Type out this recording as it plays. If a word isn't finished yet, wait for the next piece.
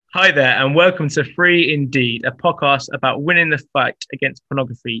Hi there, and welcome to Free Indeed, a podcast about winning the fight against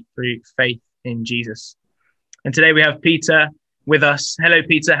pornography through faith in Jesus. And today we have Peter with us. Hello,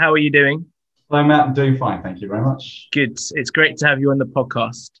 Peter. How are you doing? Hello, Matt. I'm doing fine. Thank you very much. Good. It's great to have you on the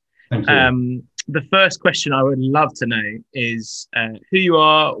podcast. Thank you. The first question I would love to know is who you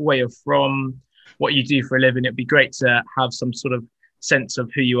are, where you're from, what you do for a living. It'd be great to have some sort of sense of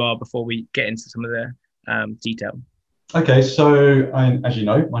who you are before we get into some of the detail. Okay, so as you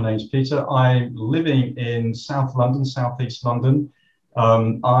know, my name's Peter. I'm living in South London, Southeast London.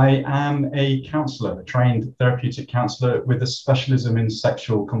 I am a counsellor, a trained therapeutic counsellor with a specialism in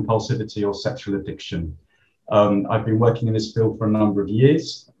sexual compulsivity or sexual addiction. I've been working in this field for a number of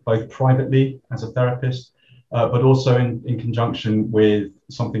years, both privately as a therapist, but also in conjunction with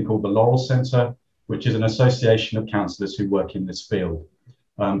something called the Laurel Centre, which is an association of counsellors who work in this field.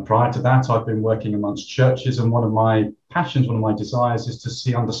 Prior to that, I've been working amongst churches, and one of my passions, one of my desires is to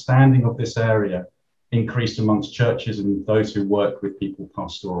see understanding of this area increased amongst churches and those who work with people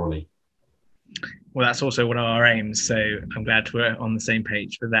pastorally. Well, that's also one of our aims, so I'm glad we're on the same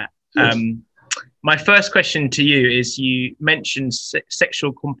page with that. Yes. My first question to you is, you mentioned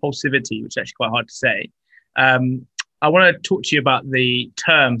sexual compulsivity, which is actually quite hard to say. I want to talk to you about the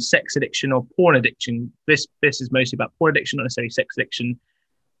term sex addiction or porn addiction. This is mostly about porn addiction, not necessarily sex addiction.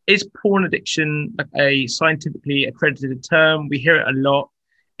 Is porn addiction a scientifically accredited term? We hear it a lot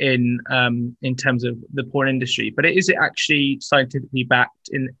in terms of the porn industry, but is it actually scientifically backed?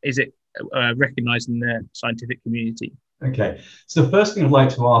 Is it recognized in the scientific community? Okay, so the first thing I'd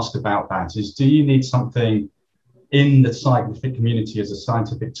like to ask about that is, do you need something in the scientific community as a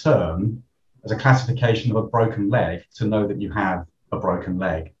scientific term, as a classification of a broken leg, to know that you have a broken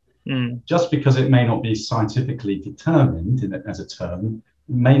leg? Just because it may not be scientifically determined as a term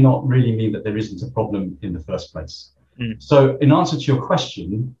may not really mean that there isn't a problem in the first place. So in answer to your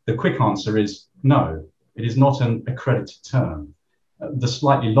question, the quick answer is no, it is not an accredited term. The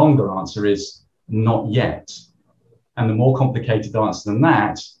slightly longer answer is not yet. And the more complicated answer than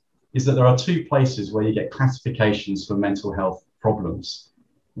that is that there are two places where you get classifications for mental health problems.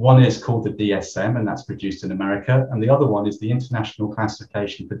 One is called the DSM, and that's produced in America. And the other one is the International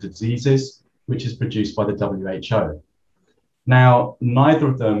Classification for Diseases, which is produced by the WHO. Now, neither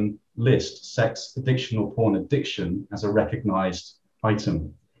of them list sex addiction or porn addiction as a recognized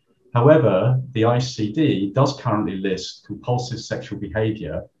item. However, the ICD does currently list compulsive sexual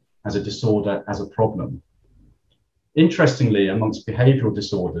behavior as a disorder, as a problem. Interestingly, amongst behavioral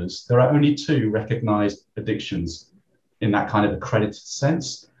disorders, there are only two recognized addictions in that kind of accredited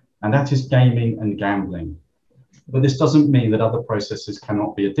sense, and that is gaming and gambling. But this doesn't mean that other processes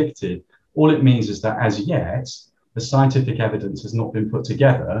cannot be addicted. All it means is that as yet, the scientific evidence has not been put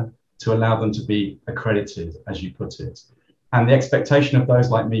together to allow them to be accredited, as you put it. And the expectation of those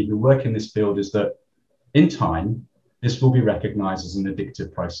like me who work in this field is that in time, this will be recognized as an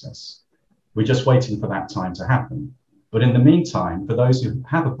addictive process. We're just waiting for that time to happen. But in the meantime, for those who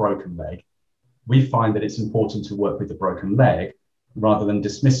have a broken leg, we find that it's important to work with the broken leg rather than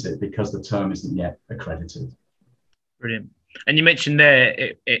dismiss it because the term isn't yet accredited. Brilliant. And you mentioned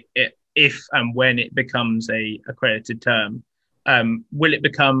there, if and when it becomes a accredited term, will it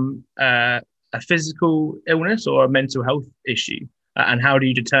become a physical illness or a mental health issue? And how do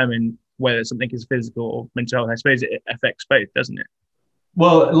you determine whether something is physical or mental health? I suppose it affects both, doesn't it?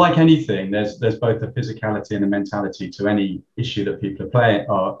 Well, like anything, there's both a physicality and a mentality to any issue that people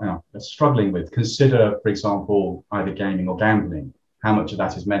are struggling with. Consider, for example, either gaming or gambling. How much of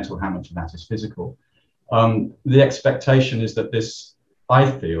that is mental? How much of that is physical? The expectation is that I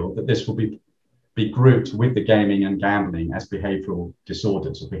feel that this will be grouped with the gaming and gambling as behavioral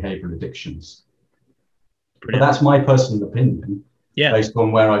disorders or behavioral addictions. Brilliant. But that's my personal opinion, based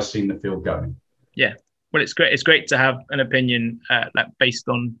on where I've seen the field going. Yeah. Well, it's great. It's great to have an opinion based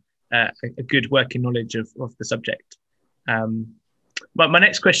on a good working knowledge of the subject. But my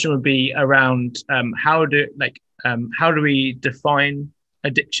next question would be around how do we define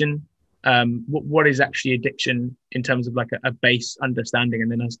addiction? What is actually addiction in terms of like a base understanding, and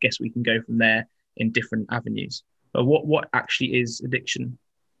then I guess we can go from there in different avenues. But what actually is addiction?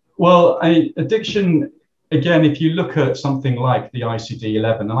 Well, addiction. Again, if you look at something like the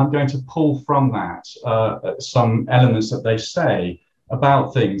ICD-11, and I'm going to pull from that some elements that they say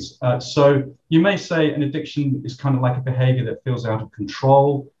about things. So you may say an addiction is kind of like a behavior that feels out of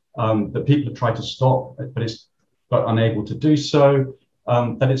control, that people have tried to stop, but unable to do so,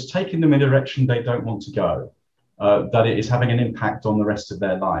 that it's taking them in a direction they don't want to go, that it is having an impact on the rest of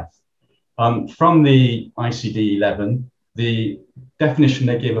their life. From the ICD-11, the definition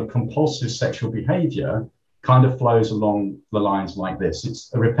they give of compulsive sexual behavior kind of flows along the lines like this.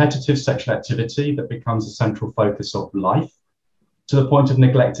 It's a repetitive sexual activity that becomes a central focus of life to the point of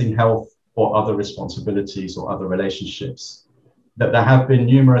neglecting health or other responsibilities or other relationships. That there have been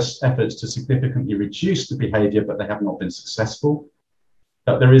numerous efforts to significantly reduce the behavior, but they have not been successful.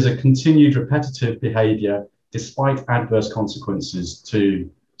 That there is a continued repetitive behavior despite adverse consequences to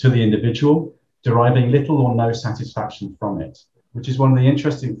the individual, deriving little or no satisfaction from it, which is one of the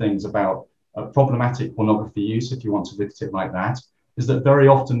interesting things about problematic pornography use, if you want to look at it like that, is that very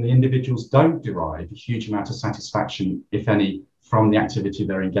often the individuals don't derive a huge amount of satisfaction, if any, from the activity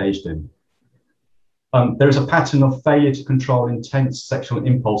they're engaged in. There is a pattern of failure to control intense sexual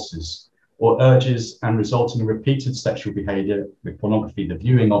impulses or urges and resulting in repeated sexual behavior with pornography, the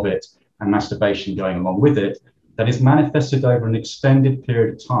viewing of it and masturbation going along with it, that is manifested over an extended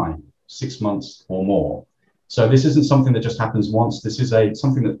period of time, 6 months or more. So this isn't something that just happens once. This is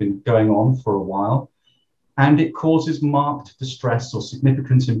something that's been going on for a while, and it causes marked distress or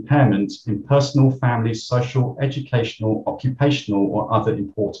significant impairment in personal, family, social, educational, occupational, or other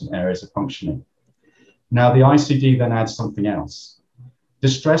important areas of functioning. Now, the ICD then adds something else.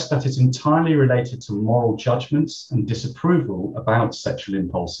 Distress that is entirely related to moral judgments and disapproval about sexual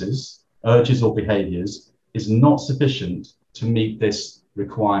impulses, urges, or behaviors is not sufficient to meet this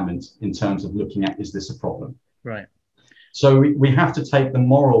requirement in terms of looking at, is this a problem? Right. So we have to take the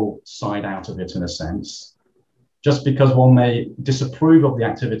moral side out of it in a sense. Just because one may disapprove of the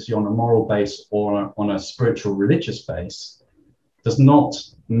activity on a moral base or on a spiritual religious base does not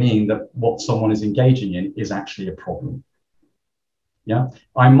mean that what someone is engaging in is actually a problem. Yeah,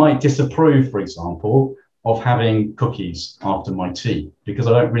 I might disapprove, for example, of having cookies after my tea because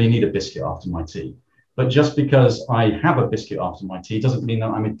I don't really need a biscuit after my tea. But just because I have a biscuit after my tea doesn't mean that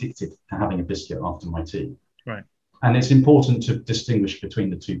I'm addicted to having a biscuit after my tea. Right. And it's important to distinguish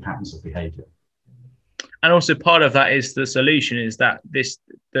between the two patterns of behavior. And also part of that is the solution is that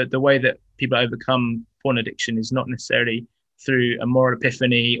the way that people overcome porn addiction is not necessarily through a moral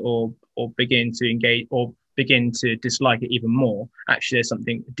epiphany or begin to engage or begin to dislike it even more. Actually, there's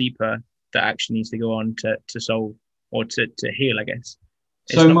something deeper that actually needs to go on to solve or to heal, I guess.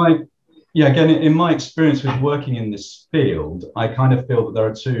 Again, in my experience with working in this field, I kind of feel that there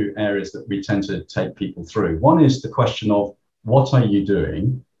are two areas that we tend to take people through. One is the question of what are you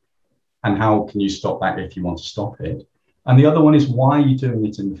doing and how can you stop that if you want to stop it? And the other one is why are you doing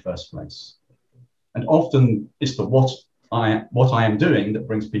it in the first place? And often it's the what I am doing that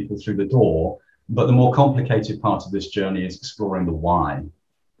brings people through the door. But the more complicated part of this journey is exploring the why.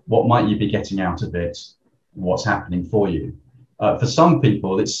 What might you be getting out of it? What's happening for you? For some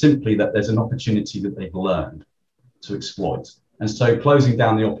people, it's simply that there's an opportunity that they've learned to exploit. And so closing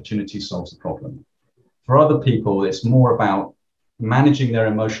down the opportunity solves the problem. For other people, it's more about managing their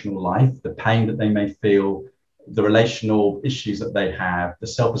emotional life, the pain that they may feel, the relational issues that they have, the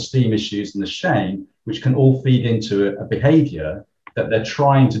self-esteem issues and the shame, which can all feed into a behavior that they're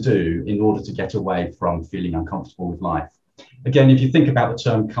trying to do in order to get away from feeling uncomfortable with life. Again, if you think about the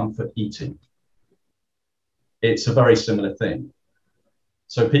term comfort eating, it's a very similar thing.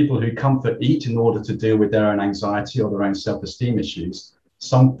 So people who comfort eat in order to deal with their own anxiety or their own self-esteem issues,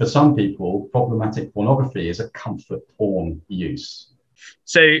 for some people, problematic pornography is a comfort porn use.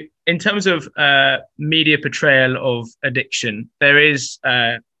 So in terms of media portrayal of addiction, there is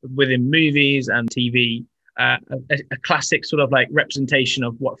within movies and TV, a classic sort of like representation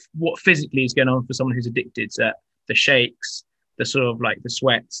of what physically is going on for someone who's addicted. So the shakes, the sort of like the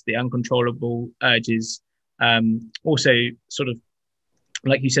sweats, the uncontrollable urges, also sort of,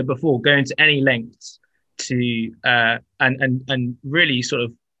 like you said before, going to any lengths to and really sort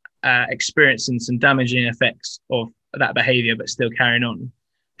of experiencing some damaging effects of that behavior, but still carrying on.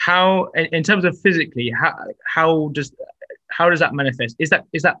 How, in terms of physically, how does that manifest? Is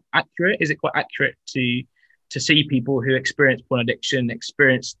that accurate? Is it quite accurate to see people who experience porn addiction,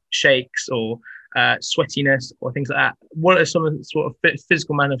 experience shakes or sweatiness or things like that? What are some of the sort of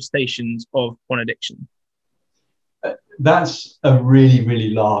physical manifestations of porn addiction? That's a really,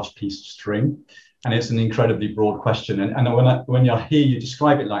 really large piece of string, and it's an incredibly broad question. And when I hear you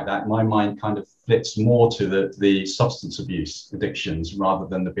describe it like that, my mind kind of flips more to the substance abuse addictions rather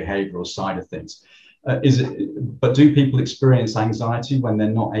than the behavioral side of things. But do people experience anxiety when they're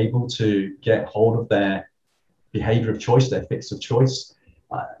not able to get hold of their behavior of choice, their fix of choice?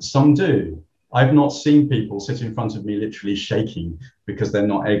 Some do. I've not seen people sit in front of me literally shaking because they're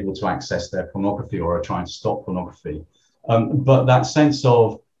not able to access their pornography or are trying to stop pornography. But that sense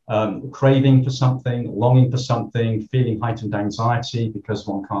of craving for something, longing for something, feeling heightened anxiety because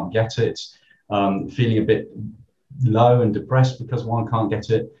one can't get it, feeling a bit low and depressed because one can't get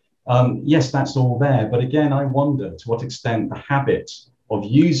it, Yes, that's all there. But again, I wonder to what extent the habit of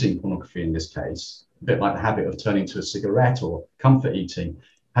using pornography in this case, a bit like the habit of turning to a cigarette or comfort eating,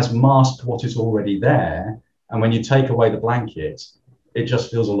 has masked what is already there. And when you take away the blanket, it just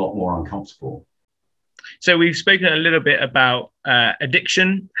feels a lot more uncomfortable. So we've spoken a little bit about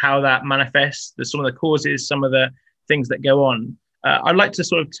addiction, how that manifests, some of the causes, some of the things that go on. I'd like to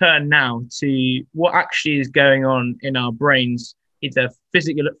sort of turn now to what actually is going on in our brains, either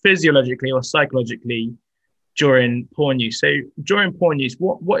physiologically or psychologically, during porn use. So during porn use,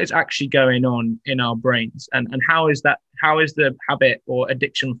 what is actually going on in our brains, and how is the habit or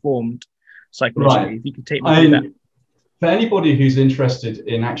addiction formed psychologically? Right. If you could take me through that. For anybody who's interested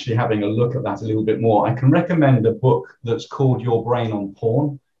in actually having a look at that a little bit more, I can recommend a book that's called Your Brain on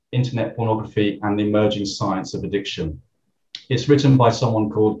Porn, Internet Pornography and the Emerging Science of Addiction. It's written by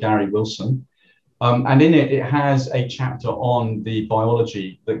someone called Gary Wilson. And in it, it has a chapter on the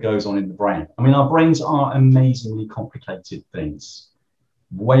biology that goes on in the brain. I mean, our brains are amazingly complicated things,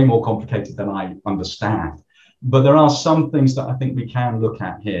 way more complicated than I understand. But there are some things that I think we can look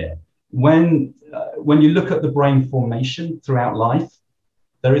at here. When you look at the brain formation throughout life,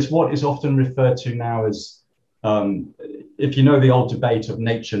 there is what is often referred to now as, if you know the old debate of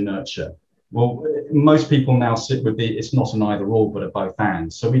nature nurture. Well, most people now sit with it's not an either or, but a both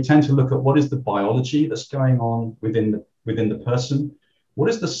and. So we tend to look at what is the biology that's going on within the person, what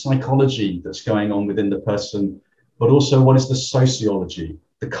is the psychology that's going on within the person, but also what is the sociology,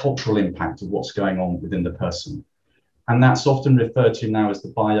 the cultural impact of what's going on within the person. And that's often referred to now as the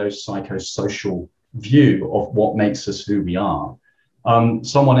biopsychosocial view of what makes us who we are.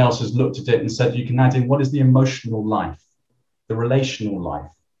 Someone else has looked at it and said you can add in what is the emotional life, the relational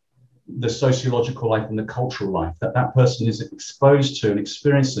life, the sociological life and the cultural life that person is exposed to and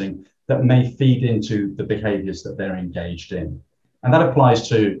experiencing that may feed into the behaviors that they're engaged in. And that applies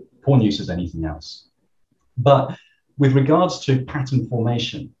to porn use as anything else. But with regards to pattern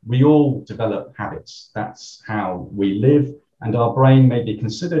formation, we all develop habits. That's how we live. And our brain may be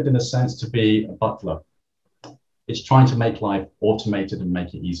considered in a sense to be a butler. It's trying to make life automated and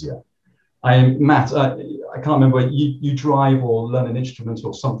make it easier. Matt, I can't remember, you drive or learn an instrument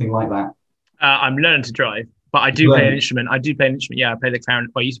or something like that? I'm learning to drive, but I do play an instrument. Yeah, I play the clarinet.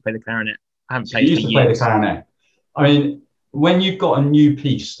 Well, I used to play the clarinet. I haven't played for years. You used to play the clarinet. I mean, when you've got a new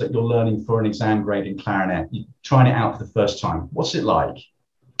piece that you're learning for an exam grade in clarinet, you're trying it out for the first time. What's it like?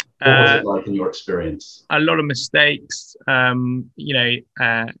 What was it like in your experience? A lot of mistakes,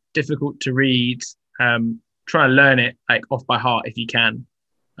 difficult to read, try and learn it like off by heart if you can.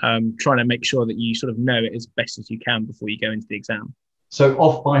 Trying to make sure that you sort of know it as best as you can before you go into the exam. So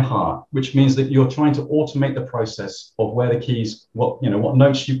off by heart, which means that you're trying to automate the process of where the keys, what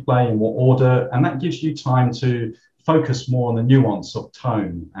notes you play in what order, and that gives you time to focus more on the nuance of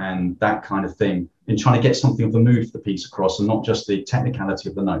tone and that kind of thing in trying to get something of the mood of the piece across and not just the technicality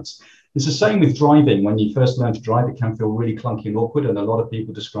of the notes. It's the same with driving. When you first learn to drive, it can feel really clunky and awkward, and a lot of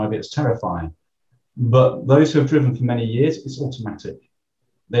people describe it as terrifying. But those who have driven for many years, it's automatic.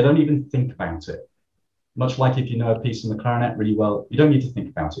 They don't even think about it. Much like if you know a piece in the clarinet really well, you don't need to think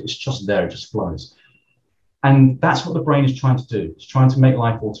about it. It's just there, it just flows. And that's what the brain is trying to do. It's trying to make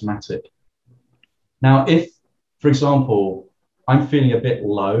life automatic. Now, if, for example, I'm feeling a bit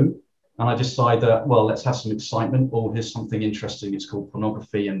low and I decide that, well, let's have some excitement, or here's something interesting, it's called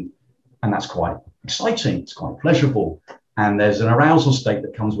pornography, and that's quite exciting, it's quite pleasurable. And there's an arousal state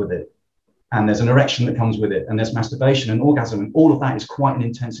that comes with it. And there's an erection that comes with it, and there's masturbation and orgasm, and all of that is quite an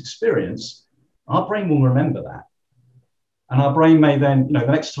intense experience. Our brain will remember that. And our brain may then, the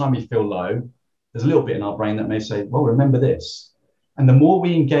next time we feel low, there's a little bit in our brain that may say, well, remember this. And the more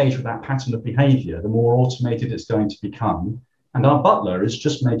we engage with that pattern of behavior, the more automated it's going to become. And our butler is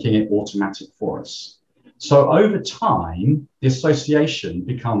just making it automatic for us. So over time, the association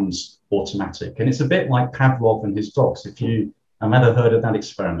becomes automatic. And it's a bit like Pavlov and his dogs. If you have ever heard of that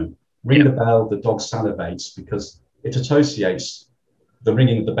experiment, ring the bell, the dog salivates because it associates the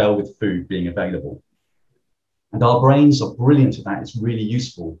ringing of the bell with food being available. And our brains are brilliant at that. It's really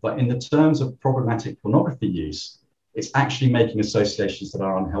useful. But in the terms of problematic pornography use, it's actually making associations that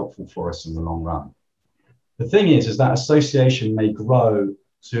are unhelpful for us in the long run. The thing is that association may grow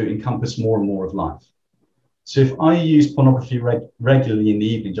to encompass more and more of life. So if I use pornography regularly in the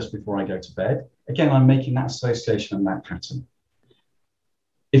evening just before I go to bed, again, I'm making that association and that pattern.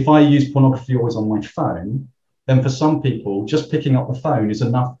 If I use pornography always on my phone, then for some people, just picking up the phone is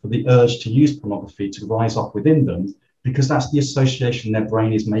enough for the urge to use pornography to rise up within them, because that's the association their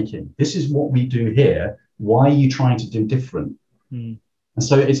brain is making. This is what we do here. Why are you trying to do different? And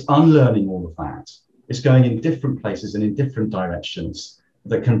so it's unlearning all of that. It's going in different places and in different directions.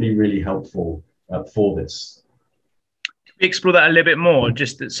 that can be really helpful for this. Explore that a little bit more,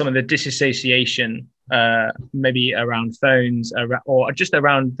 just that some of the disassociation, maybe around phones, or just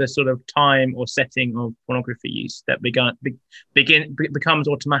around the sort of time or setting of pornography use that becomes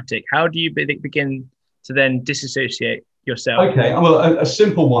automatic. How do you begin to then disassociate yourself? Okay, well, a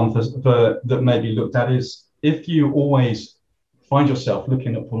simple one for that may be looked at is if you always find yourself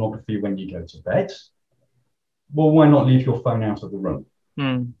looking at pornography when you go to bed, well, why not leave your phone out of the room?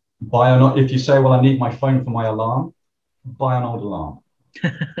 If you say, well, I need my phone for my alarm, buy an old alarm.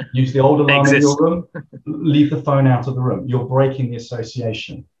 Use the old alarm in your room, leave the phone out of the room. You're breaking the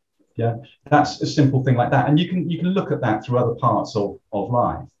association. Yeah, that's a simple thing like that. And you can look at that through other parts of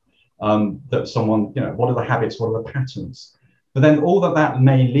life. That someone, what are the habits, what are the patterns? But then all that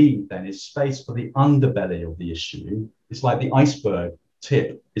may leave then is space for the underbelly of the issue. It's like the iceberg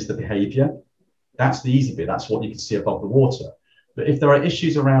tip is the behavior. That's the easy bit. That's what you can see above the water. But if there are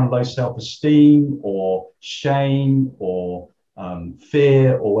issues around low self-esteem or shame or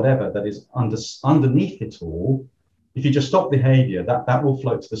fear or whatever that is underneath it all, if you just stop behavior, that will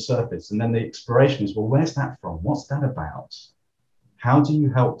float to the surface. And then the exploration is, well, where's that from? What's that about? How do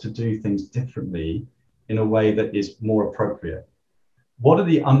you help to do things differently in a way that is more appropriate? What are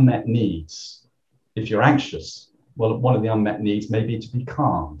the unmet needs? If you're anxious, well, one of the unmet needs may be to be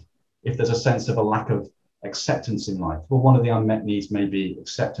calmed. If there's a sense of a lack of acceptance in life, well, one of the unmet needs may be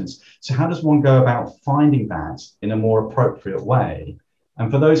acceptance. So how does one go about finding that in a more appropriate way? And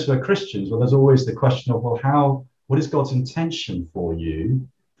for those who are Christians, well, there's always the question of, well, what is God's intention for you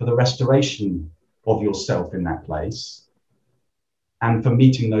for the restoration of yourself in that place and for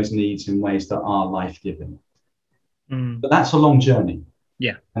meeting those needs in ways that are life-giving? But that's a long journey.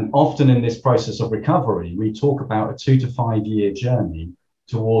 Yeah. And often in this process of recovery, we talk about a 2 to 5 year journey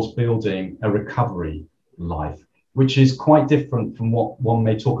towards building a recovery life, which is quite different from what one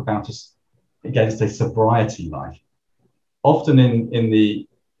may talk about as against a sobriety life. Often in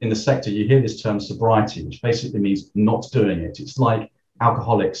the sector, you hear this term sobriety, which basically means not doing it. It's like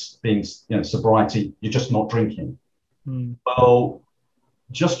alcoholics being, sobriety, you're just not drinking. Well,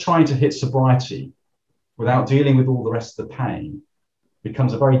 just trying to hit sobriety without dealing with all the rest of the pain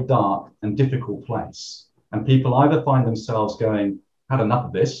becomes a very dark and difficult place. And people either find themselves going, had enough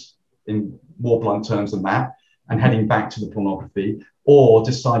of this, in more blunt terms than that, and heading back to the pornography, or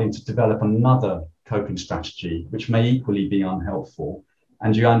deciding to develop another coping strategy, which may equally be unhelpful.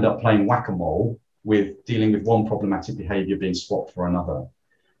 And you end up playing whack-a-mole with dealing with one problematic behavior being swapped for another.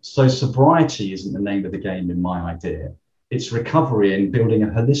 So sobriety isn't the name of the game in my idea. It's recovery and building a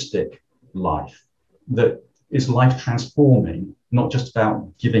holistic life that is life transforming, not just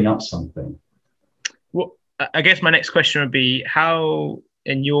about giving up something. Well, I guess my next question would be, how,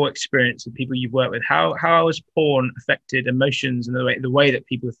 in your experience with people you've worked with, how has porn affected emotions and the way that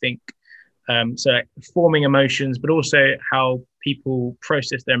people think? So forming emotions, but also how people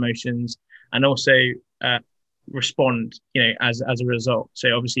process their emotions and also respond, as a result.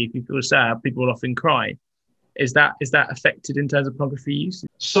 So obviously, if people are sad, people will often cry. Is that affected in terms of pornography use?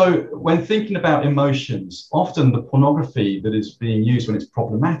 So when thinking about emotions, often the pornography that is being used when it's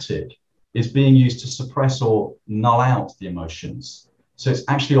problematic is being used to suppress or null out the emotions. So it's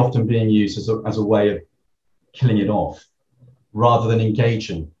actually often being used as a way of killing it off rather than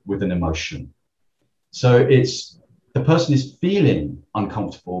engaging with an emotion. So it's the person is feeling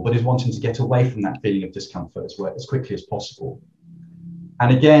uncomfortable, but is wanting to get away from that feeling of discomfort as quickly as possible.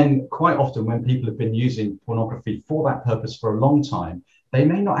 And again, quite often when people have been using pornography for that purpose for a long time, they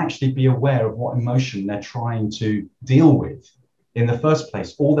may not actually be aware of what emotion they're trying to deal with in the first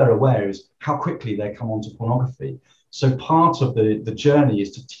place. All they're aware is how quickly they come onto pornography. So part of the journey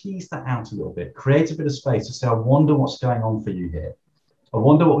is to tease that out a little bit, create a bit of space to say, I wonder what's going on for you here. I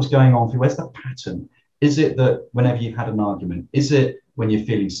wonder what was going on for you. Where's the pattern? Is it that whenever you've had an argument? Is it when you're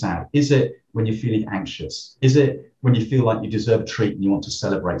feeling sad? Is it when you're feeling anxious? Is it when you feel like you deserve a treat and you want to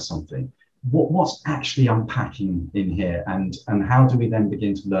celebrate something? What's actually unpacking in here? And how do we then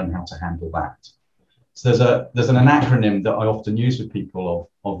begin to learn how to handle that? So there's an acronym that I often use with people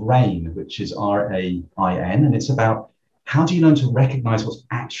of RAIN, which is RAIN, and it's about how do you learn to recognize what's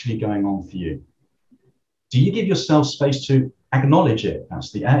actually going on for you? Do you give yourself space to acknowledge it?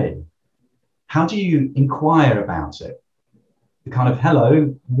 That's the A. How do you inquire about it? The kind of,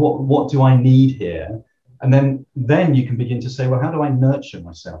 hello, what do I need here? And then you can begin to say, well, how do I nurture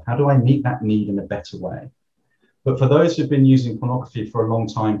myself? How do I meet that need in a better way? But for those who've been using pornography for a long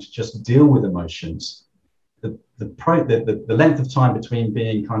time to just deal with emotions, the length of time between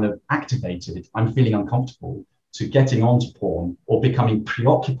being kind of activated, I'm feeling uncomfortable, to getting onto porn or becoming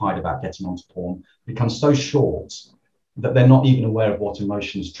preoccupied about getting onto porn becomes so short that they're not even aware of what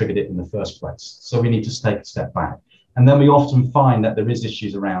emotions triggered it in the first place. So we need to take a step back. And then we often find that there is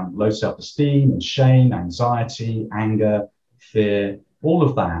issues around low self-esteem and shame, anxiety, anger, fear, all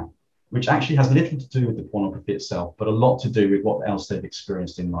of that, which actually has little to do with the pornography itself, but a lot to do with what else they've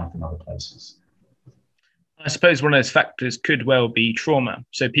experienced in life in other places. I suppose one of those factors could well be trauma.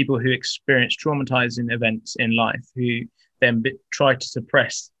 So people who experience traumatizing events in life, who then try to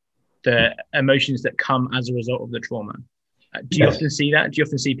suppress the emotions that come as a result of the trauma. Do you often see that? Do you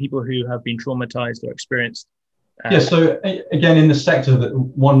often see people who have been traumatized or experienced? So again, in the sector, that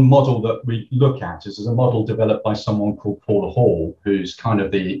one model that we look at is a model developed by someone called Paula Hall, who's kind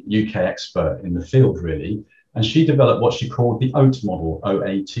of the UK expert in the field, really. And she developed what she called the OAT model,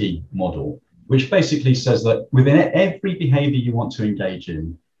 OAT model, which basically says that within every behavior you want to engage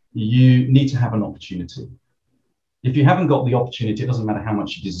in, you need to have an opportunity. If you haven't got the opportunity, it doesn't matter how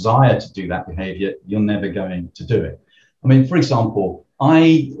much you desire to do that behavior, you're never going to do it. I mean, for example,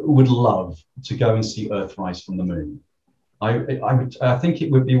 I would love to go and see Earthrise from the moon. I think it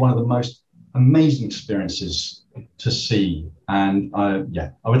would be one of the most amazing experiences to see. And I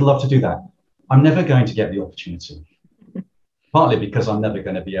would love to do that. I'm never going to get the opportunity, partly because I'm never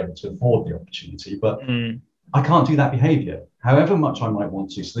going to be able to afford the opportunity, but I can't do that behavior, however much I might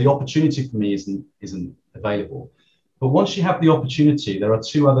want to. So the opportunity for me isn't available. But once you have the opportunity, there are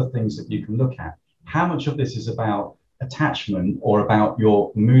two other things that you can look at. How much of this is about attachment or about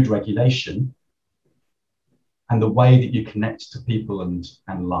your mood regulation and the way that you connect to people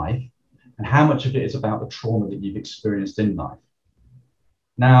and life, and how much of it is about the trauma that you've experienced in life.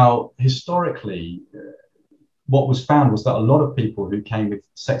 Now, historically, what was found was that a lot of people who came with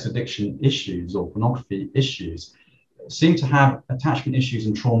sex addiction issues or pornography issues seem to have attachment issues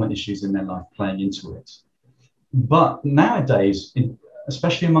and trauma issues in their life playing into it. But nowadays,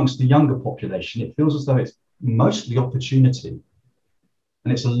 especially amongst the younger population, it feels as though it's mostly opportunity,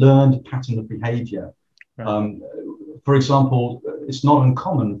 and it's a learned pattern of behavior. Right. For example, it's not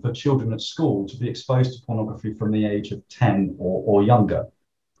uncommon for children at school to be exposed to pornography from the age of 10 or younger.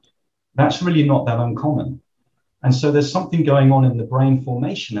 That's really not that uncommon. And so there's something going on in the brain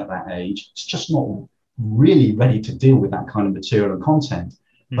formation at that age. It's just not really ready to deal with that kind of material and content,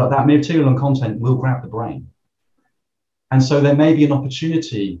 but that material and content will grab the brain. And so there may be an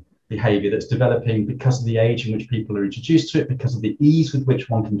opportunity behavior that's developing because of the age in which people are introduced to it, because of the ease with which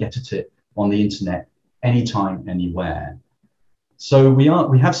one can get at it on the internet, anytime, anywhere. So we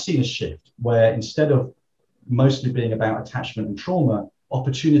have seen a shift where instead of mostly being about attachment and trauma,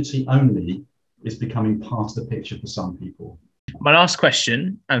 opportunity only is becoming part of the picture for some people. My last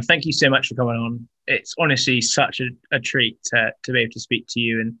question, and thank you so much for coming on. It's honestly such a treat to be able to speak to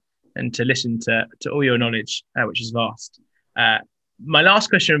you and to listen to all your knowledge, which is vast. My last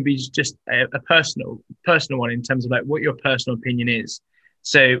question would be just a personal one in terms of like what your personal opinion is.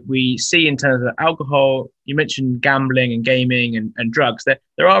 So we see in terms of alcohol, you mentioned gambling and gaming and drugs.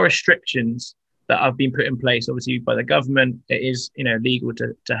 There are restrictions that have been put in place, obviously by the government. It is legal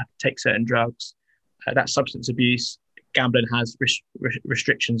to take certain drugs. That's substance abuse. Gambling has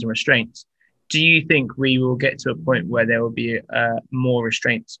restrictions and restraints. Do you think we will get to a point where there will be more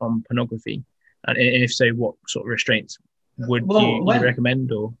restraints on pornography? And if so, what sort of restraints would you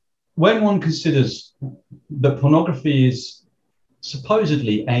recommend? Or when one considers that pornography is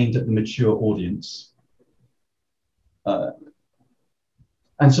supposedly aimed at the mature audience,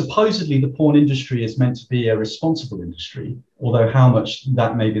 and supposedly the porn industry is meant to be a responsible industry, although how much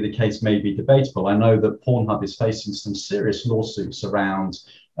that may be the case may be debatable. I know that Pornhub is facing some serious lawsuits around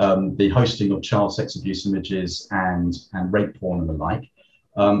the hosting of child sex abuse images and rape porn and the like.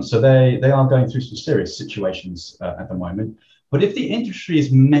 So they are going through some serious situations at the moment. But if the industry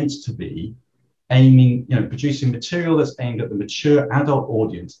is meant to be aiming, producing material that's aimed at the mature adult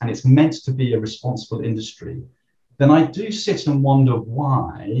audience, and it's meant to be a responsible industry, then I do sit and wonder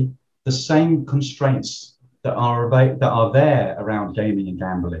why the same constraints that are there around gaming and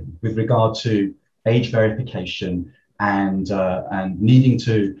gambling with regard to age verification and needing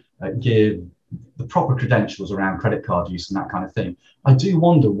to give the proper credentials around credit card use and that kind of thing. I do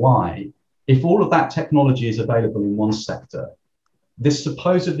wonder why, if all of that technology is available in one sector, this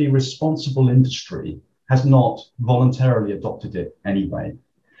supposedly responsible industry has not voluntarily adopted it anyway.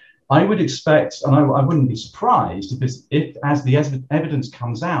 I would expect, and I wouldn't be surprised if as the evidence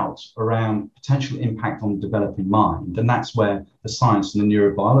comes out around potential impact on the developing mind, and that's where the science and the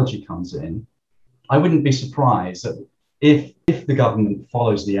neurobiology comes in, I wouldn't be surprised that if the government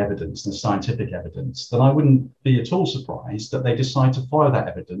follows the evidence, the scientific evidence, then I wouldn't be at all surprised that they decide to follow that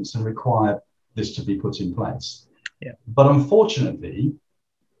evidence and require this to be put in place. Yeah. But unfortunately,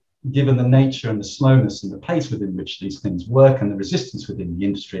 given the nature and the slowness and the pace within which these things work and the resistance within the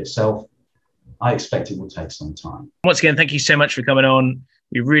industry itself, I expect it will take some time. Once again, thank you so much for coming on.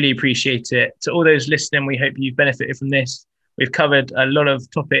 We really appreciate it. To all those listening, we hope you've benefited from this. We've covered a lot of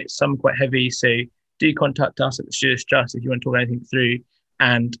topics, some quite heavy, so do contact us at the Stewards Trust if you want to talk anything through,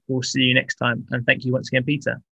 and we'll see you next time. And thank you once again, Peter.